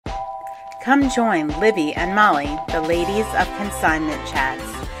Come join Libby and Molly, the ladies of Consignment Chats,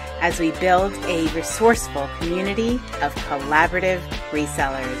 as we build a resourceful community of collaborative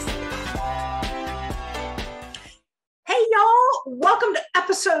resellers. Hey y'all, welcome to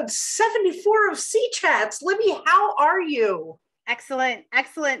episode 74 of C Chats. Libby, how are you? Excellent.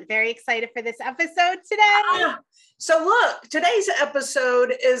 Very excited for this episode today. So look, today's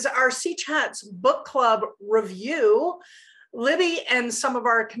episode is our C Chats book club review. Libby and some of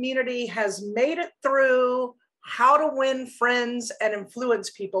our community has made it through How to Win Friends and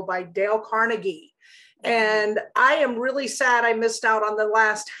Influence People by Dale Carnegie. And I am really sad I missed out on the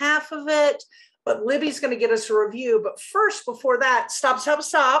last half of it, but Libby's going to get us a review. But first, before that,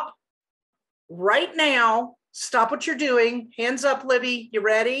 stop. Right now, stop what you're doing. Hands up, Libby. You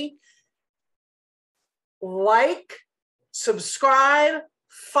ready? Like, subscribe,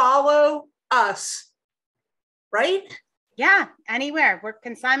 follow us. Right? Yeah, anywhere. We're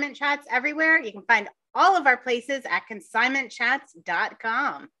Consignment Chats everywhere. You can find all of our places at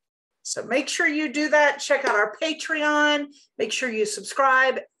consignmentchats.com. So make sure you do that. Check out our Patreon. Make sure you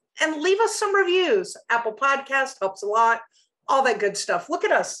subscribe and leave us some reviews. Apple Podcast helps a lot. All that good stuff. Look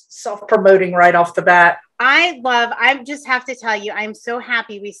at us self-promoting right off the bat. I just have to tell you, I'm so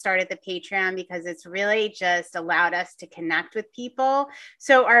happy we started the Patreon because it's really just allowed us to connect with people.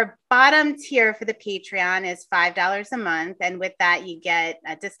 So our bottom tier for the Patreon is $5 a month. And with that, you get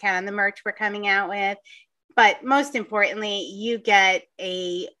a discount on the merch we're coming out with. But most importantly, you get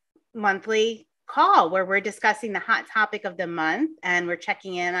a monthly call where we're discussing the hot topic of the month and we're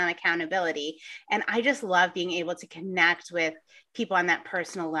checking in on accountability. And I just love being able to connect with people on that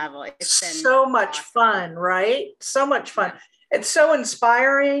personal level. It's been so much fun, right? So much fun. It's so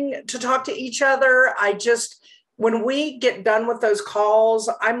inspiring to talk to each other. When we get done with those calls,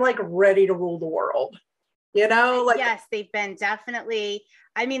 I'm like ready to rule the world, Yes, they've been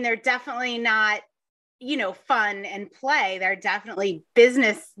they're definitely not fun and play. They're definitely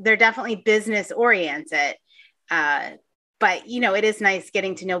business oriented. But it is nice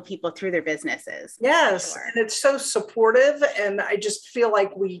getting to know people through their businesses. Yes. Sure. And it's so supportive. And I just feel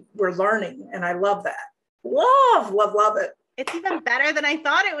like we're learning. And I love that. Love it. It's even better than I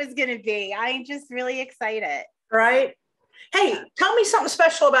thought it was going to be. I'm just really excited. Right. Hey, tell me something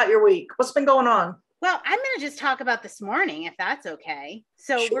special about your week. What's been going on? Well, I'm going to just talk about this morning, if that's okay.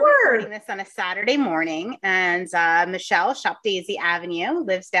 So Sure. We're recording this on a Saturday morning, and Michelle, Shop Daisy Avenue,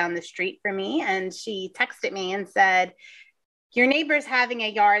 lives down the street from me, and she texted me and said, your neighbor's having a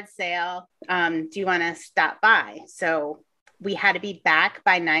yard sale. Do you want to stop by? So we had to be back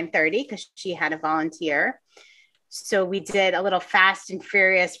by 9:30 because she had a volunteer. So we did a little fast and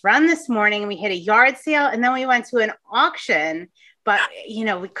furious run this morning. We hit a yard sale, and then we went to an auction. But,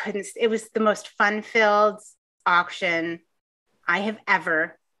 we couldn't, it was the most fun-filled auction I have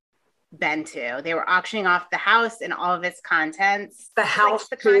ever been to. They were auctioning off the house and all of its contents. The house,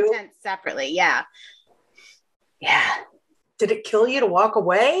 the contents separately. Yeah. Did it kill you to walk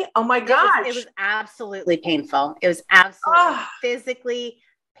away? Oh my gosh. It was absolutely painful. It was absolutely physically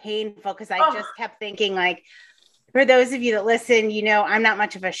painful because I just kept thinking, like, for those of you that listen, I'm not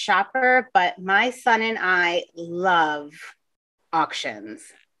much of a shopper, but my son and I love auctions,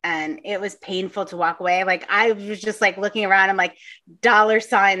 and it was painful to walk away. Like, I was just like looking around, I'm like, dollar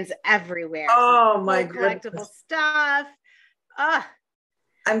signs everywhere. Oh my collectible goodness. Stuff.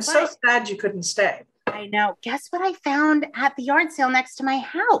 I'm so sad you couldn't stay. I know. Guess what I found at the yard sale next to my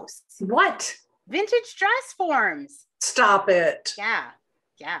house? What? Vintage dress forms. Stop it. Yeah.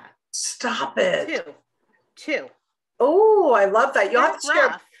 Stop it. Two. Oh, I love that. You'll have to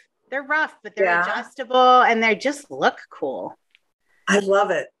share. They're rough, but they're adjustable and they just look cool. I love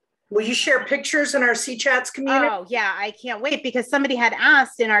it. Will you share pictures in our C Chats community? Oh, yeah. I can't wait because somebody had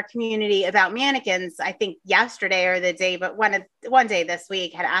asked in our community about mannequins, I think yesterday or the day, but one day this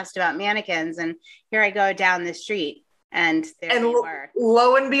week had asked about mannequins. And here I go down the street and there they were.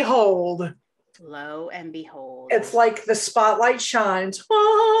 Lo and behold. It's like the spotlight shines.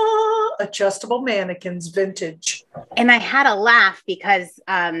 Adjustable mannequins, vintage. And I had a laugh because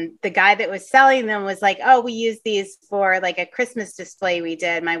the guy that was selling them was like, oh, we use these for like a Christmas display we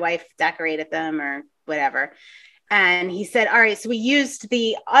did. My wife decorated them or whatever. And he said, all right, so we used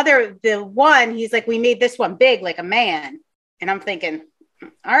the one. He's like, we made this one big like a man. And I'm thinking,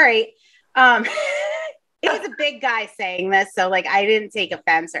 all right. It was a big guy saying this, so like I didn't take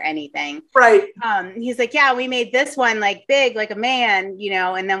offense or anything. Right. He's like, yeah, we made this one like big, like a man,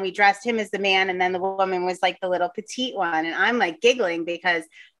 and then we dressed him as the man, and then the woman was like the little petite one. And I'm like giggling because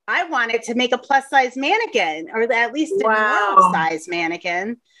I wanted to make a plus size mannequin, or at least a normal size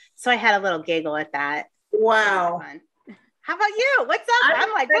mannequin. So I had a little giggle at that. Wow. How about you? What's up?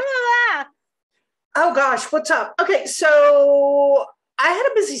 I'm like, blah, blah, blah. Oh gosh, what's up? Okay, so I had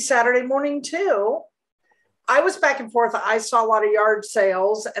a busy Saturday morning too. I was back and forth. I saw a lot of yard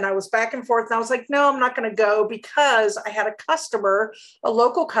sales and I was back and forth and I was like, no, I'm not going to go because I had a customer, a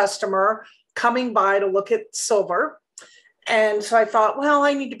local customer coming by to look at silver. And so I thought, well,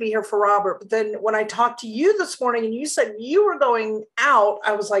 I need to be here for Robert. But then when I talked to you this morning and you said you were going out,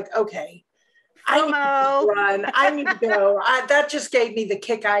 I was like, okay, I need to run. I need to go. That just gave me the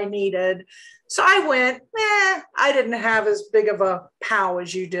kick I needed. So I went, I didn't have as big of a pow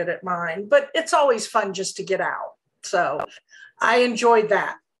as you did at mine, but it's always fun just to get out. So I enjoyed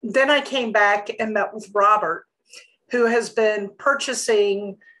that. Then I came back and met with Robert, who has been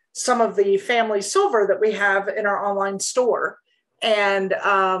purchasing some of the family silver that we have in our online store. And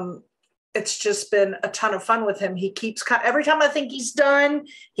it's just been a ton of fun with him. He keeps, every time I think he's done,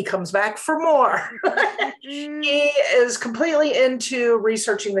 he comes back for more. He is completely into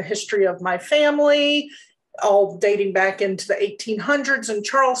researching the history of my family, all dating back into the 1800s in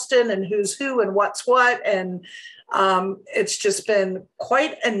Charleston and who's who and what's what. And it's just been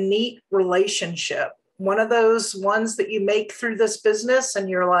quite a neat relationship. One of those ones that you make through this business and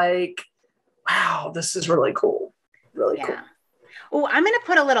you're like, wow, this is really cool. Really cool. Oh, I'm going to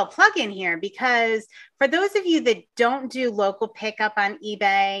put a little plug in here because for those of you that don't do local pickup on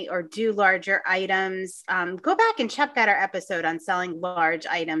eBay or do larger items, go back and check out our episode on selling large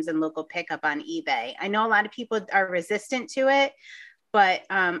items and local pickup on eBay. I know a lot of people are resistant to it, but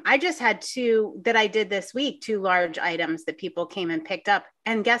I just had two that I did this week, 2 large items that people came and picked up.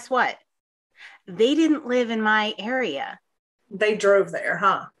 And guess what? They didn't live in my area. They drove there,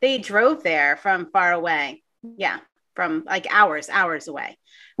 huh? They drove there from far away. Yeah. From like hours away.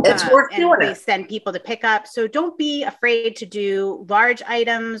 It's worth doing it. They send people to pick up. So don't be afraid to do large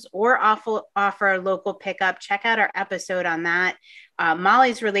items or offer local pickup. Check out our episode on that.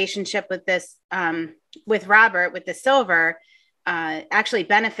 Molly's relationship with this, with Robert, with the silver, actually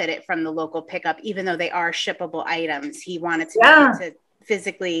benefited from the local pickup, even though they are shippable items. He wanted to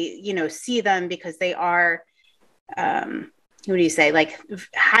physically, see them because they are, what do you say? Like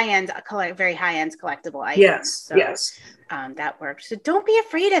high-end, very high-end collectible items. Yes, so, yes. That works. So don't be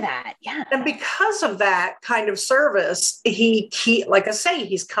afraid of that. Yeah. And because of that kind of service, he like I say,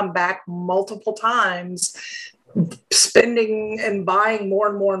 he's come back multiple times, spending and buying more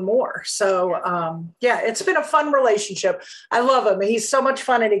and more and more. So it's been a fun relationship. I love him. He's so much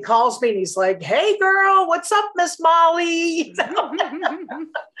fun. And he calls me and he's like, hey girl, what's up, Miss Molly?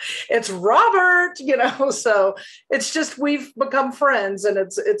 It's Robert, so it's just, we've become friends and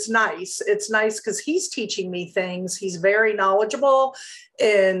it's nice. It's nice because he's teaching me things. He's very knowledgeable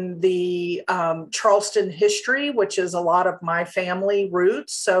in the Charleston history, which is a lot of my family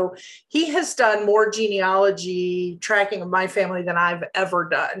roots. So he has done more genealogy tracking of my family than I've ever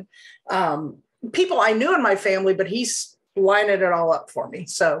done. People I knew in my family, but he's lining it all up for me.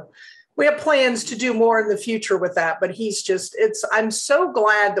 So we have plans to do more in the future with that, but I'm so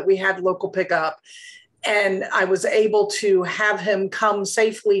glad that we had local pickup and I was able to have him come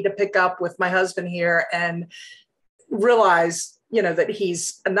safely to pick up with my husband here and realize, that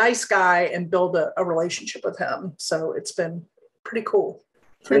he's a nice guy and build a relationship with him. So it's been pretty cool.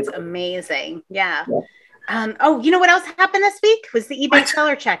 That's amazing. Yeah. You know what else happened this week was the eBay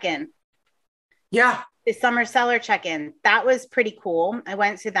seller check-in. Yeah. The summer seller check-in. That was pretty cool. I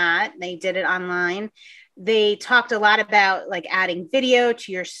went to that. They did it online. They talked a lot about like adding video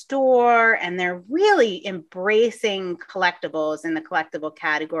to your store, and they're really embracing collectibles in the collectible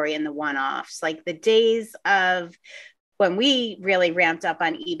category and the one-offs. Like the days of when we really ramped up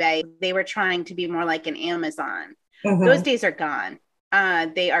on eBay, they were trying to be more like an Amazon. Mm-hmm. Those days are gone.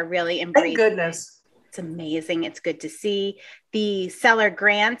 They are really embracing. Thank goodness. It's amazing. It's good to see the seller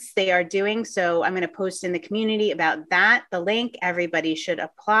grants they are doing. So I'm going to post in the community about that. The link, everybody should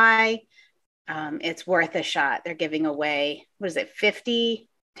apply. It's worth a shot. They're giving away,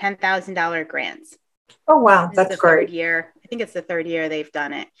 $10,000 grants. Oh, wow. That's great. Year. I think it's the 3rd year they've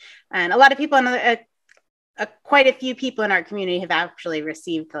done it. And a lot of people, quite a few people in our community have actually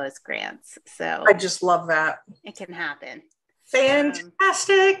received those grants. So I just love that. It can happen.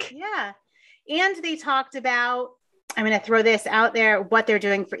 Fantastic. Yeah. And they talked about, I'm going to throw this out there, what they're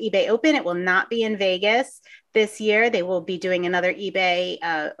doing for eBay Open. It will not be in Vegas this year. They will be doing another eBay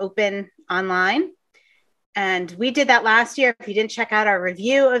Open online. And we did that last year. If you didn't check out our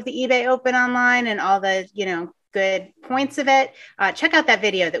review of the eBay Open online and all the, good points of it, check out that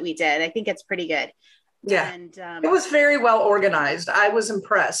video that we did. I think it's pretty good. Yeah. And it was very well organized. I was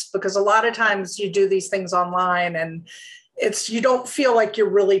impressed because a lot of times you do these things online and you don't feel like you're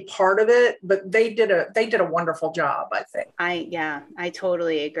really part of it, but they did a wonderful job, I think. I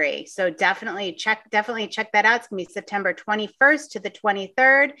totally agree. So definitely check that out. It's gonna be September 21st to the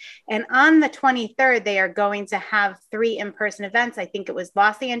 23rd. And on the 23rd, they are going to have 3 in-person events. I think it was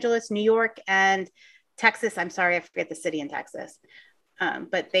Los Angeles, New York, and Texas. I'm sorry, I forget the city in Texas.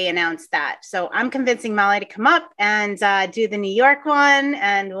 But they announced that. So I'm convincing Molly to come up and do the New York one,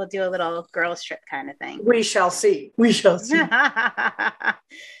 and we'll do a little girls trip kind of thing. We shall see.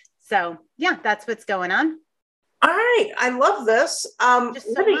 So yeah, that's what's going on. All right. I love this.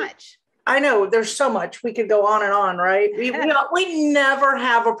 Just so much. I know there's so much. We could go on and on, right? We never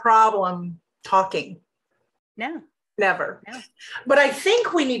have a problem talking. No. Never. No. But I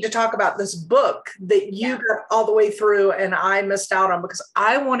think we need to talk about this book that you got all the way through and I missed out on, because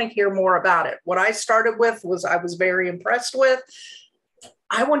I want to hear more about it. What I started with was I was very impressed with.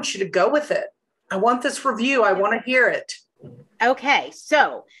 I want you to go with it. I want this review. I want to hear it. Okay.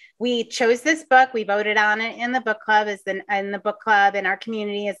 So we chose this book. We voted on it in the book club in the book club in our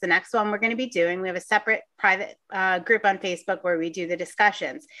community is the next one we're going to be doing. We have a separate private group on Facebook where we do the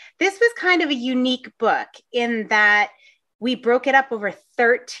discussions. This was kind of a unique book in that we broke it up over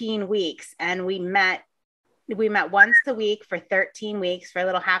 13 weeks and we met once a week for 13 weeks for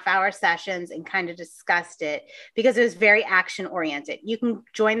little half-hour sessions and kind of discussed it because it was very action oriented. You can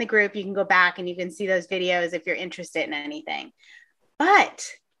join the group, you can go back and you can see those videos if you're interested in anything. But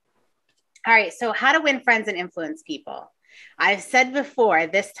all right, so how to win friends and influence people. I've said before,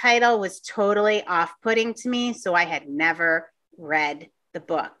 this title was totally off-putting to me, so I had never read the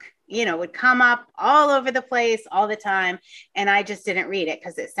book. You know, it would come up all over the place all the time, and I just didn't read it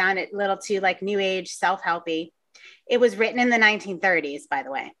because it sounded a little too like new age, self-helpy. It was written in the 1930s, by the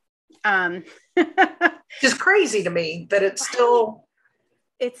way. Just crazy to me that it's still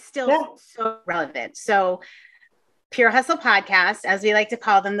so relevant. So Pure Hustle Podcast, as we like to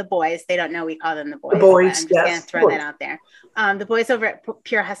call them, the boys. They don't know we call them the boys. The boys, I'm just going to throw that out there. The boys over at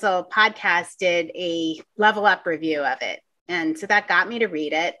Pure Hustle Podcast did a level up review of it. And so that got me to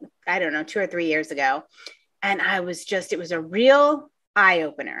read it, I don't know, 2 or 3 years ago. And it was a real eye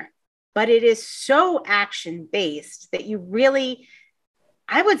opener. But it is so action based that you really,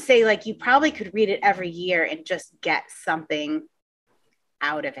 I would say like you probably could read it every year and just get something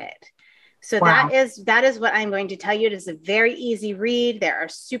out of it. So wow. that is what I'm going to tell you. It is a very easy read. There are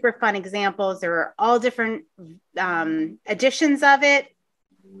super fun examples. There are all different editions of it.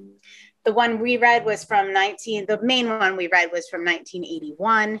 The one we read was the main one we read was from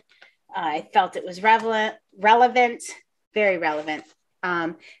 1981. I felt it was relevant, very relevant.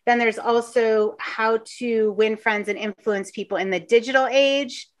 Then there's also How to Win Friends and Influence People in the Digital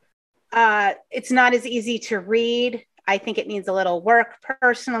Age. It's not as easy to read. I think it needs a little work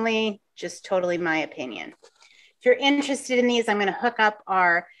personally, just totally my opinion. If you're interested in these, I'm going to hook up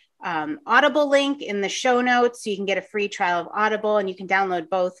our Audible link in the show notes so you can get a free trial of Audible and you can download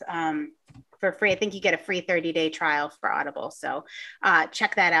both for free. I think you get a free 30-day trial for Audible. So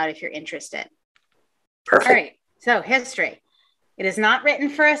check that out if you're interested. Perfect. All right. So history. It is not written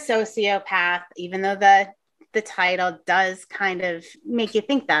for a sociopath, even though the title does kind of make you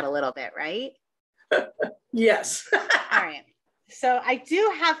think that a little bit, right? Yes. All right. So I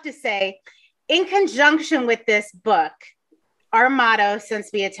do have to say, in conjunction with this book, our motto, since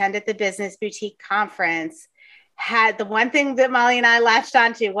we attended the Business Boutique Conference, had the one thing that Molly and I latched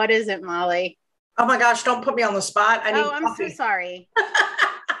onto. What is it, Molly? Oh my gosh, don't put me on the spot. I'm so sorry.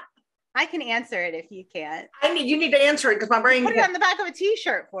 I can answer it if you can't. You need to answer it because my brain. Put it on the back of a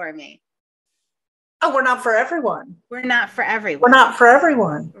t-shirt for me. Oh, we're not for everyone. We're not for everyone. We're not for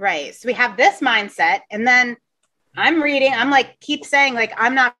everyone. Right. So we have this mindset, and then I'm reading, I'm like, keep saying like,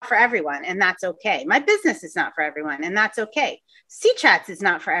 I'm not for everyone, and that's okay. My business is not for everyone, and that's okay. C-Chats is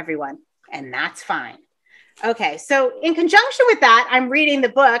not for everyone, and that's fine. Okay. So in conjunction with that, I'm reading the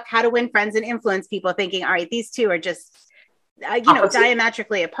book, How to Win Friends and Influence People, thinking, all right, these two are just,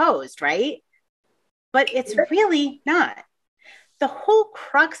 diametrically opposed, right? But it's really not. The whole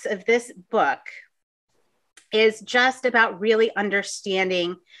crux of this book is just about really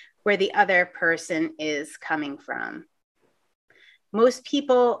understanding where the other person is coming from. Most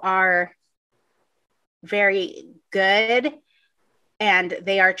people are very good and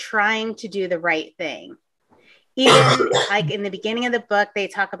they are trying to do the right thing. Even like in the beginning of the book, they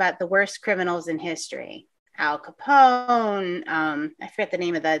talk about the worst criminals in history. Al Capone, I forget the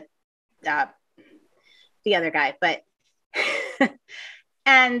name of the other guy, but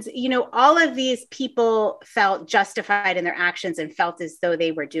and, all of these people felt justified in their actions and felt as though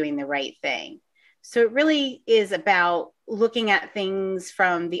they were doing the right thing. So it really is about looking at things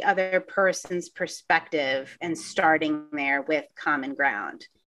from the other person's perspective and starting there with common ground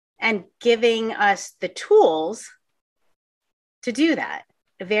and giving us the tools to do that,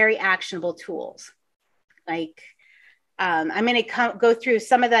 very actionable tools. Like, I'm going to go through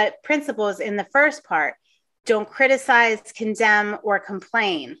some of the principles in the first part. Don't criticize, condemn, or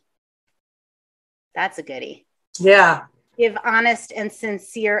complain. That's a goodie. Yeah. Give honest and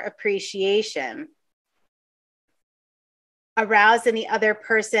sincere appreciation. Arouse in the other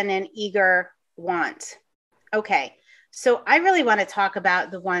person an eager want. Okay, so I really want to talk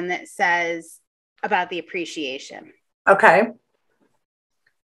about the one that says about the appreciation. Okay.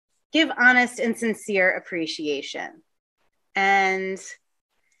 Give honest and sincere appreciation. And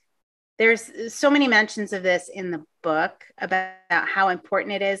there's so many mentions of this in the book about how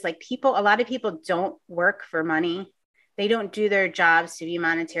important it is. Like a lot of people don't work for money. They don't do their jobs to be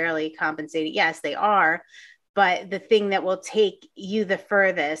monetarily compensated. Yes, they are. But the thing that will take you the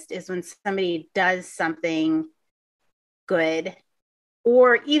furthest is when somebody does something good,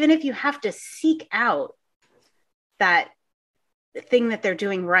 or even if you have to seek out that thing that they're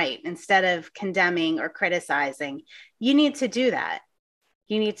doing right instead of condemning or criticizing, you need to do that.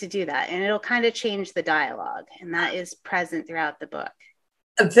 You need to do that. And it'll kind of change the dialogue. And that is present throughout the book.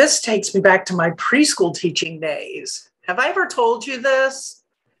 This takes me back to my preschool teaching days. Have I ever told you this?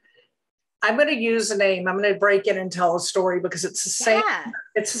 I'm going to use a name. I'm going to break in and tell a story because it's the same. Yeah.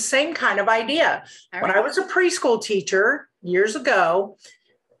 It's the same kind of idea. All when right. I was a preschool teacher years ago,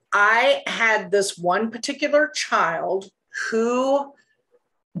 I had this one particular child who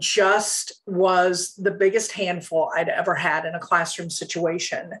just was the biggest handful I'd ever had in a classroom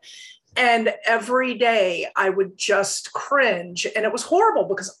situation. And every day I would just cringe. And it was horrible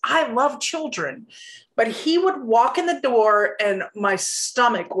because I love children. But he would walk in the door and my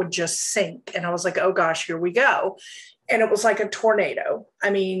stomach would just sink. And I was like, oh gosh, here we go. And it was like a tornado.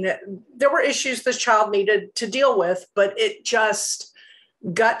 I mean, there were issues this child needed to deal with, but it just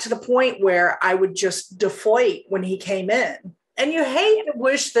got to the point where I would just deflate when he came in. And you hate to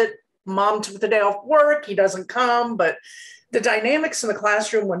wish that mom took the day off work, he doesn't come, but the dynamics in the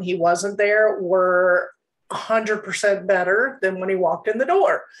classroom when he wasn't there were 100% better than when he walked in the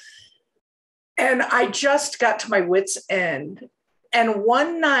door. And I just got to my wit's end. And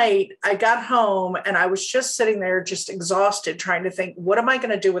one night I got home and I was just sitting there just exhausted, trying to think, what am I going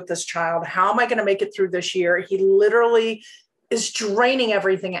to do with this child? How am I going to make it through this year? He literally is draining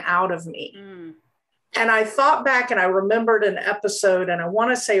everything out of me. Mm. And I thought back and I remembered an episode, and I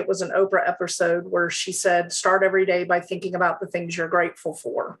want to say it was an Oprah episode where she said, start every day by thinking about the things you're grateful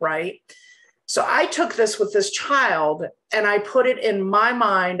for, right? So I took this with this child and I put it in my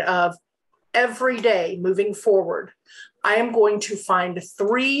mind of every day moving forward, I am going to find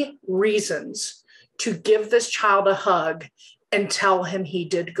 3 reasons to give this child a hug and tell him he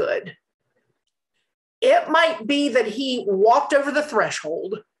did good. It might be that he walked over the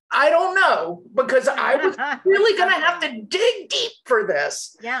threshold. I don't know, because I was really going to have to dig deep for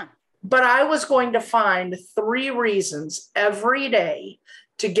this. Yeah. But I was going to find 3 reasons every day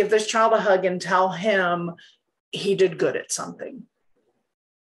to give this child a hug and tell him he did good at something.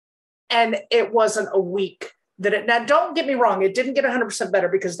 And it wasn't a week that it, now don't get me wrong, it didn't get 100% better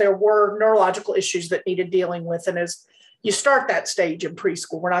because there were neurological issues that needed dealing with. And as you start that stage in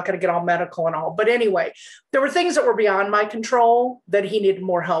preschool, we're not going to get all medical and all. But anyway, there were things that were beyond my control that he needed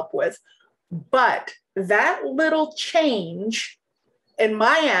more help with. But that little change in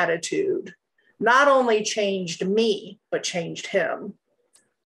my attitude not only changed me, but changed him.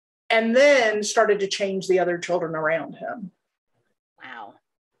 And then started to change the other children around him. Wow.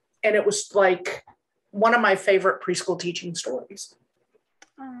 And it was like one of my favorite preschool teaching stories.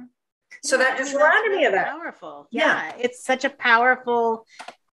 So that just reminded me of that. Powerful. Yeah. It's such a powerful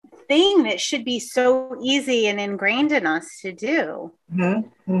thing that should be so easy and ingrained in us to do.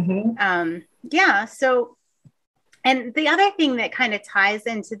 Mm-hmm. Mm-hmm. Yeah. So, and the other thing that kind of ties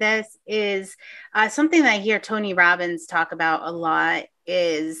into this is something that I hear Tony Robbins talk about a lot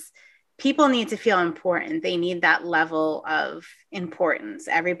is people need to feel important. They need that level of importance.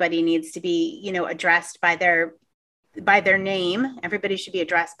 Everybody needs to be, addressed by their name. Everybody should be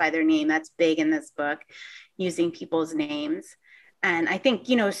addressed by their name. That's big in this book, using people's names. And I think,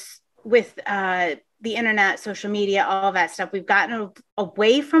 with the internet, social media, all that stuff, we've gotten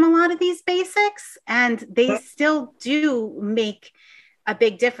away from a lot of these basics, and they still do make a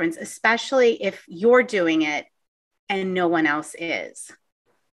big difference, especially if you're doing it and no one else is.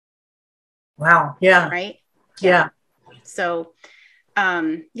 Wow. Yeah. Right. Yeah. So,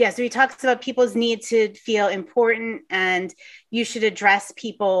 so he talks about people's need to feel important, and you should address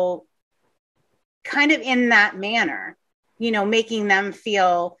people kind of in that manner. making them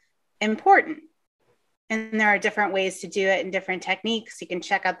feel important. And there are different ways to do it and different techniques. You can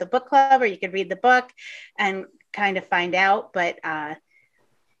check out the book club, or you could read the book and kind of find out. But I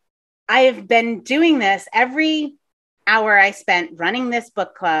have been doing this every hour I spent running this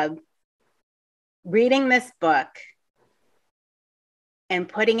book club, reading this book, and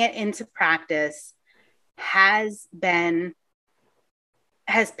putting it into practice has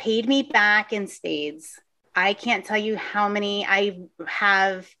paid me back in spades. I can't tell you how many I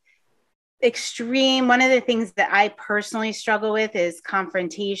have. One of the things that I personally struggle with is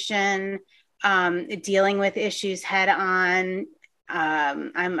confrontation, dealing with issues head on.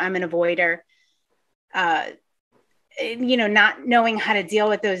 I'm an avoider. Not knowing how to deal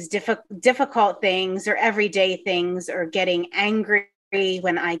with those difficult things or everyday things, or getting angry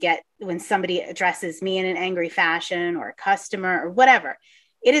when somebody addresses me in an angry fashion, or a customer or whatever.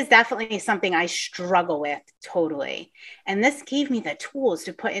 It is definitely something I struggle with totally. And this gave me the tools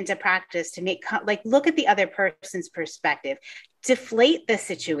to put into practice to look at the other person's perspective, deflate the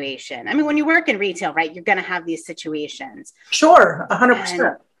situation. I mean, when you work in retail, right, you're going to have these situations. Sure. 100%.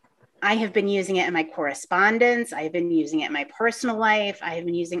 And I have been using it in my correspondence. I've been using it in my personal life. I have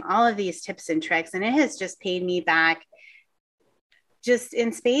been using all of these tips and tricks, and it has just paid me back just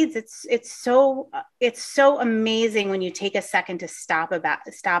in spades. It's so amazing when you take a second to stop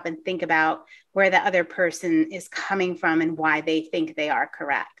and think about where the other person is coming from and why they think they are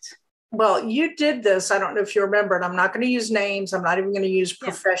correct. Well, you did this. I don't know if you remember, and I'm not going to use names. I'm not even going to use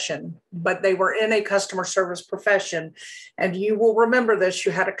profession, but they were in a customer service profession. And you will remember this.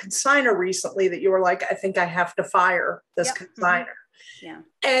 You had a consignor recently that you were like, I think I have to fire this consignor. Yeah.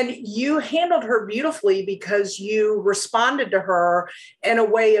 And you handled her beautifully because you responded to her in a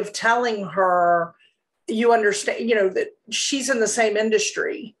way of telling her, you understand, that she's in the same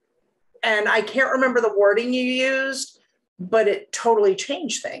industry. And I can't remember the wording you used, but it totally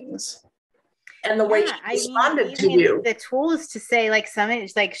changed things. And the way she responded to you. The tools to say,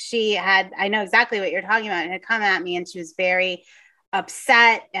 I know exactly what you're talking about, and had come at me, and she was very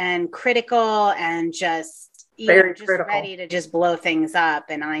upset and critical and just ready to just blow things up.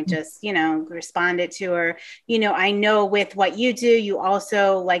 And I just, responded to her. I know with what you do, you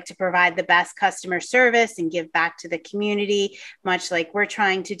also like to provide the best customer service and give back to the community, much like we're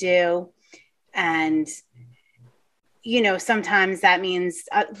trying to do. And, sometimes that means,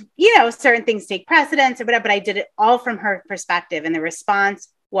 certain things take precedence or whatever, but I did it all from her perspective. And the response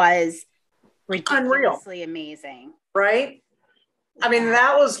was ridiculously amazing. Right? I mean,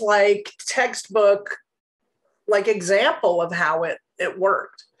 that was like textbook, example of how it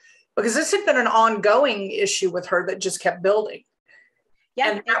worked, because this had been an ongoing issue with her that just kept building.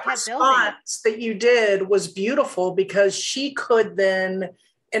 Yeah, and that response that you did was beautiful, because she could then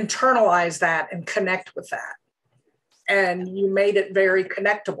internalize that and connect with that. And you made it very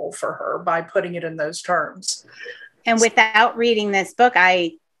connectable for her by putting it in those terms. And without reading this book,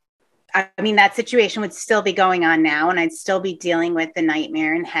 I mean, that situation would still be going on now, and I'd still be dealing with the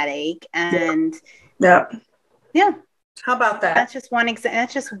nightmare and headache. And yeah. How about that? That's just one example.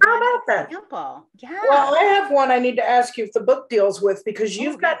 Yeah. Well, I have one I need to ask you if the book deals with, because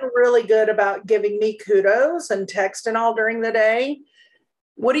you've gotten really good about giving me kudos and text and all during the day.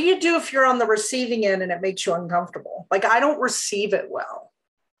 What do you do if you're on the receiving end and it makes you uncomfortable? I don't receive it well.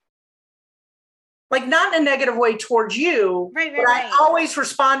 Not in a negative way towards you, right. I always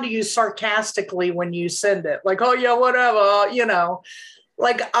respond to you sarcastically when you send it. Oh yeah, whatever,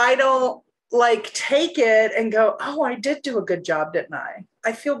 I don't take it and go, oh, I did do a good job, didn't I?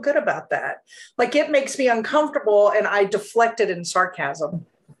 I feel good about that. It makes me uncomfortable, and I deflect it in sarcasm.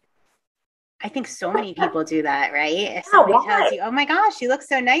 I think so many people do that, right? If somebody tells you, oh my gosh, you look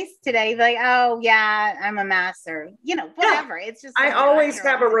so nice today, you're like, oh yeah, I'm a mess, or, whatever. Yeah. It's just, I always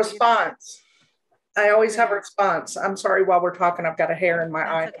have a response. I'm sorry, while we're talking, I've got a hair in my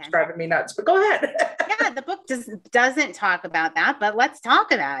eye. Okay. It's driving me nuts, but go ahead. Yeah, the book doesn't talk about that, but let's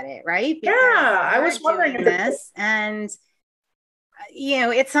talk about it, right? Because I was wondering this, and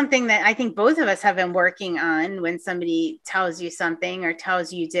it's something that I think both of us have been working on. When somebody tells you something or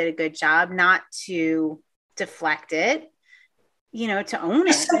tells you did a good job, not to deflect it, to own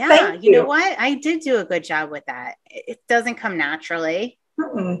it. Yeah, you know what? I did do a good job with that. It doesn't come naturally.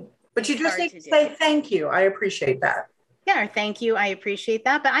 Mm-mm. But you just need to say thank you. I appreciate that. Yeah, or thank you. I appreciate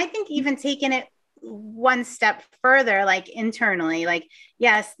that. But I think even taking it one step further, internally,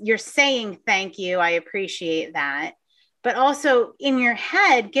 yes, you're saying thank you. I appreciate that. But also in your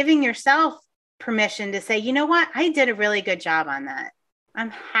head, giving yourself permission to say, you know what? I did a really good job on that. I'm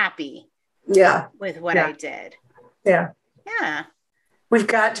happy with what I did. Yeah. Yeah. We've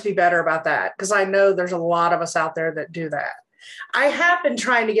got to be better about that, because I know there's a lot of us out there that do that. I have been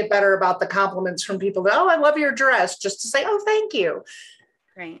trying to get better about the compliments from people that, oh, I love your dress, just to say, oh, thank you.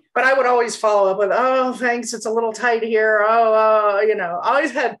 Right. But I would always follow up with, oh, thanks, it's a little tight here. Oh, I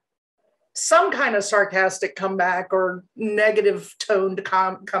always had some kind of sarcastic comeback or negative toned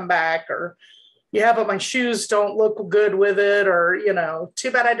comeback, or yeah, but my shoes don't look good with it, or,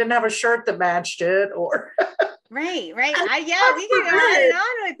 too bad I didn't have a shirt that matched it, or. Right. We can go on and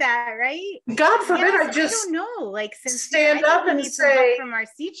on with that, right? God forbid, I just don't know, like, since stand up and say from our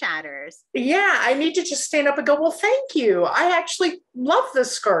sea chatters. Yeah, I need to just stand up and go, well, thank you. I actually love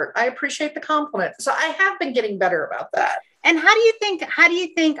this skirt. I appreciate the compliment. So I have been getting better about that. And how do you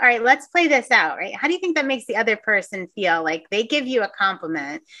think, all right, let's play this out, right? How do you think that makes the other person feel? Like, they give you a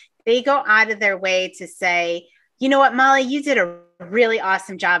compliment, they go out of their way to say, you know what, Molly, you did a really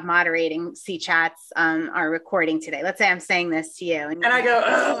awesome job moderating C Chats, our recording today. Let's say I'm saying this to you. And I go,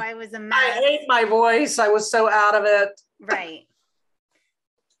 oh, I was a mess. I hate my voice. I was so out of it. Right.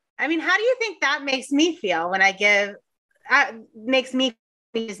 I mean, how do you think that makes me feel when I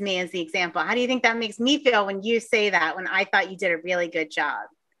use me as the example. How do you think that makes me feel when you say that, when I thought you did a really good job?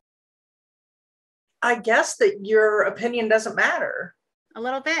 I guess that your opinion doesn't matter. A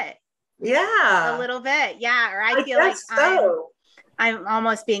little bit. Yeah. A little bit. Yeah. Or I feel like I'm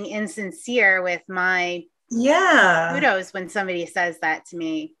almost being insincere with my kudos when somebody says that to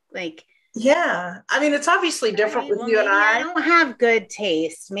me. Like, yeah. I mean, it's obviously different with you and I don't have good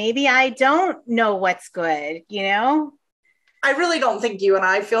taste. Maybe I don't know what's good, I really don't think you and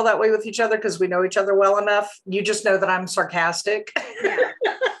I feel that way with each other, because we know each other well enough. You just know that I'm sarcastic. Yeah.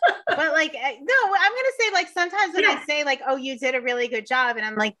 But like, no, I'm going to say, like, sometimes when I say, like, oh, you did a really good job, and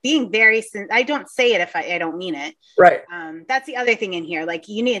I'm like being I don't say it if I don't mean it. Right. That's the other thing in here. Like,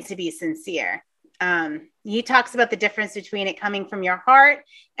 you need to be sincere. He talks about the difference between it coming from your heart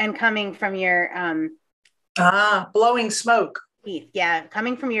and coming from your blowing smoke. Teeth. Yeah.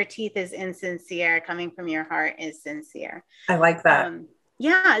 Coming from your teeth is insincere. Coming from your heart is sincere. I like that.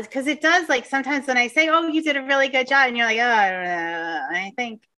 Yeah, because it does, like, sometimes when I say, oh, you did a really good job, and you're like, oh, I don't know. I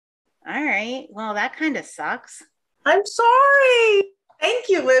think, all right, well, that kind of sucks. I'm sorry. Thank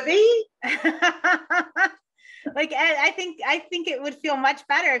you, Libby. Like, I think it would feel much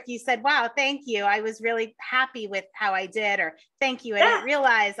better if you said, wow, thank you. I was really happy with how I did, or thank you. I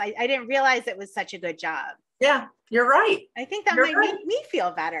didn't realize it was such a good job. Yeah, you're right. I think that might make me feel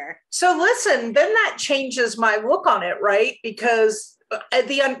better. So listen, then that changes my look on it, right? Because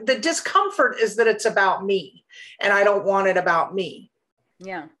the discomfort is that it's about me, and I don't want it about me.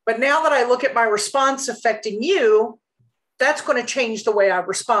 Yeah. But now that I look at my response affecting you, that's going to change the way I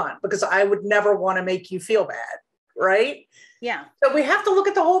respond, because I would never want to make you feel bad. Right? Yeah. So we have to look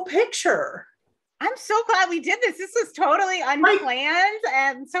at the whole picture. I'm so glad we did this. This was totally unplanned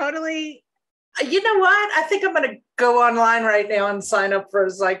and totally. You know what? I think I'm going to go online right now and sign up for a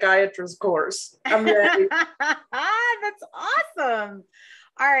psychiatrist course. I'm ready. That's awesome.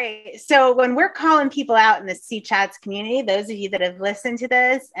 All right. So when we're calling people out in the C Chats community, those of you that have listened to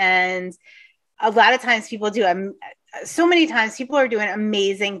this, and a lot of times people do, so many times people are doing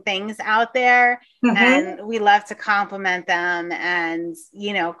amazing things out there, and we love to compliment them and,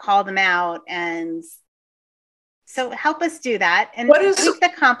 call them out. And so help us do that and take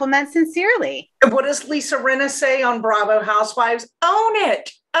the compliment sincerely. What does Lisa Rinna say on Bravo Housewives? Own it.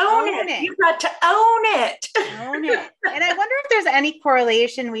 Own it. You've got to own it. Own it. And I wonder if there's any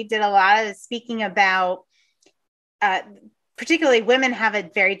correlation. We did a lot of speaking about, particularly women have a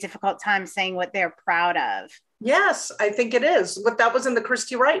very difficult time saying what they're proud of. Yes, I think it is. But that was in the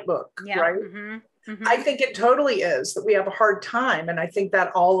Christy Wright book, right? Mm-hmm. Mm-hmm. I think it totally is, that we have a hard time. And I think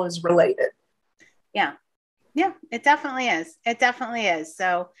that all is related. Yeah. Yeah, it definitely is. It definitely is.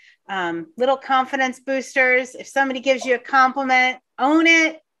 So little confidence boosters. If somebody gives you a compliment, own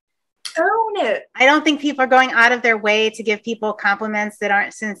it. Own it. I don't think people are going out of their way to give people compliments that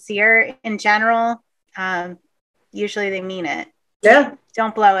aren't sincere in general. Usually they mean it. Yeah.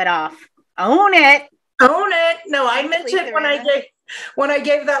 Don't blow it off. Own it. Own it. No, I meant it when I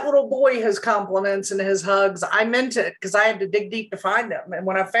gave that little boy his compliments and his hugs. I meant it, because I had to dig deep to find them. And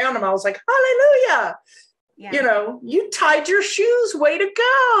when I found them, I was like, hallelujah. Yeah. You tied your shoes. Way to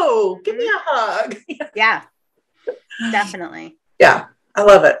go. Give me a hug. Yeah, definitely. Yeah, I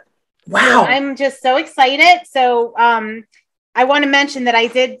love it. Wow. I'm just so excited. So I want to mention that I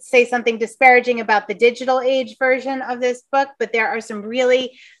did say something disparaging about the digital age version of this book, but there are some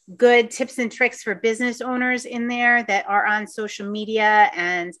really good tips and tricks for business owners in there that are on social media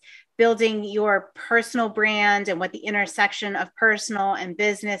and building your personal brand and what the intersection of personal and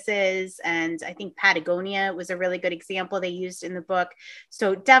business is. And I think Patagonia was a really good example they used in the book.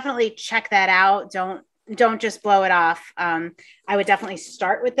 So definitely check that out. Don't just blow it off. I would definitely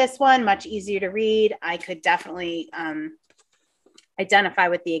start with this one, much easier to read. I could definitely identify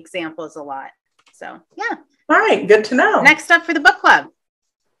with the examples a lot. So yeah. All right, good to know. Next up for the book club.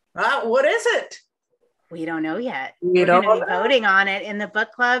 What is it? We don't know yet. We're going to be voting on it in the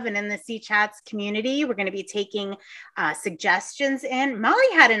book club and in the C-Chats community. We're going to be taking suggestions in.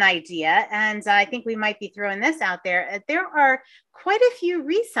 Molly had an idea, and I think we might be throwing this out there. There are quite a few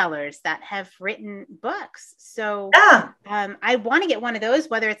resellers that have written books. So I want to get one of those,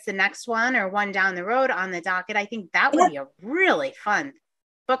 whether it's the next one or one down the road on the docket. I think that would be a really fun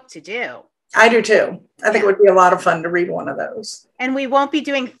book to do. I do too. I think it would be a lot of fun to read one of those. And we won't be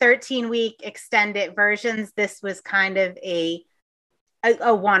doing 13-week extended versions. This was kind of a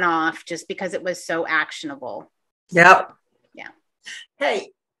one-off just because it was so actionable. Yep. Yeah.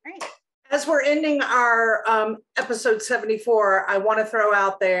 Hey, right. As we're ending our episode 74, I want to throw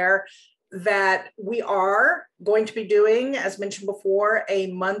out there that we are going to be doing, as mentioned before, a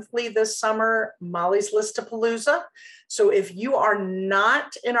monthly this summer Molly's Listapalooza. So if you are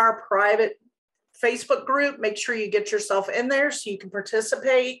not in our private Facebook group, make sure you get yourself in there so you can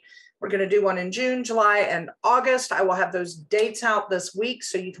participate. We're going to do one in June, July, and August. I will have those dates out this week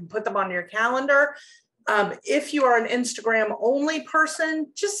so you can put them on your calendar. If you are an Instagram only person,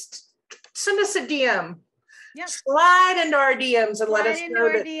 just send us a DM. Yep. Slide into our DMs and let us know.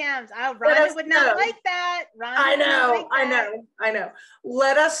 DMs. Rhonda would not like that. I know.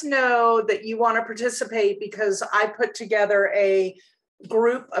 Let us know that you want to participate because I put together a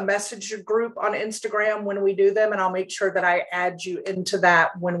message group on Instagram when we do them, and I'll make sure that I add you into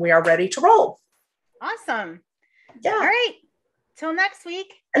that when we are ready to roll. Awesome. Yeah. All right. Till next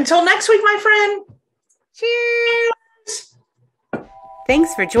week. Until next week, my friend. Cheers.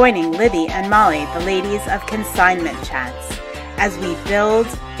 Thanks for joining Libby and Molly, the ladies of Consignment Chats, as we build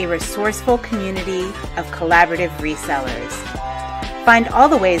a resourceful community of collaborative resellers. Find all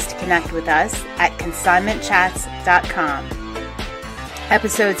the ways to connect with us at consignmentchats.com.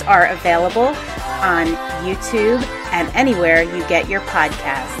 Episodes are available on YouTube and anywhere you get your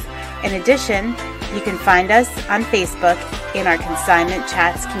podcasts. In addition, you can find us on Facebook in our Consignment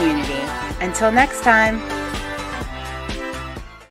Chats community. Until next time.